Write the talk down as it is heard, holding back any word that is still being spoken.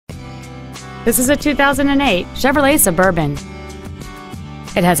This is a 2008 Chevrolet Suburban.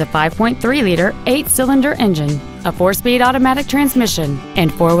 It has a 5.3-liter, 8-cylinder engine, a 4-speed automatic transmission,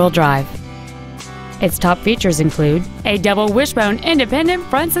 and 4-wheel drive. Its top features include a double wishbone independent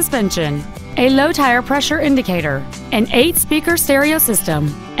front suspension, a low tire pressure indicator, an 8-speaker stereo system,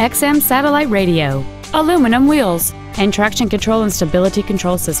 XM satellite radio, aluminum wheels, and traction control and stability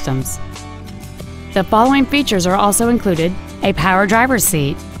control systems. The following features are also included: a power driver's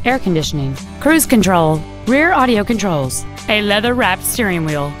seat, air conditioning, cruise control, rear audio controls, a leather-wrapped steering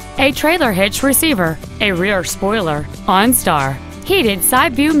wheel, a trailer hitch receiver, a rear spoiler, OnStar, heated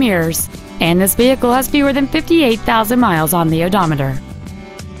side view mirrors, and this vehicle has fewer than 58,000 miles on the odometer.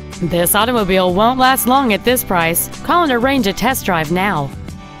 This automobile won't last long at this price. Call and arrange a test drive now.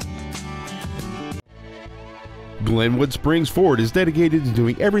 Glenwood Springs Ford is dedicated to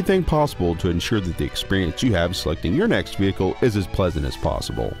doing everything possible to ensure that the experience you have selecting your next vehicle is as pleasant as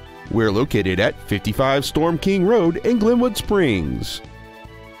possible. We're located at 55 Storm King Road in Glenwood Springs.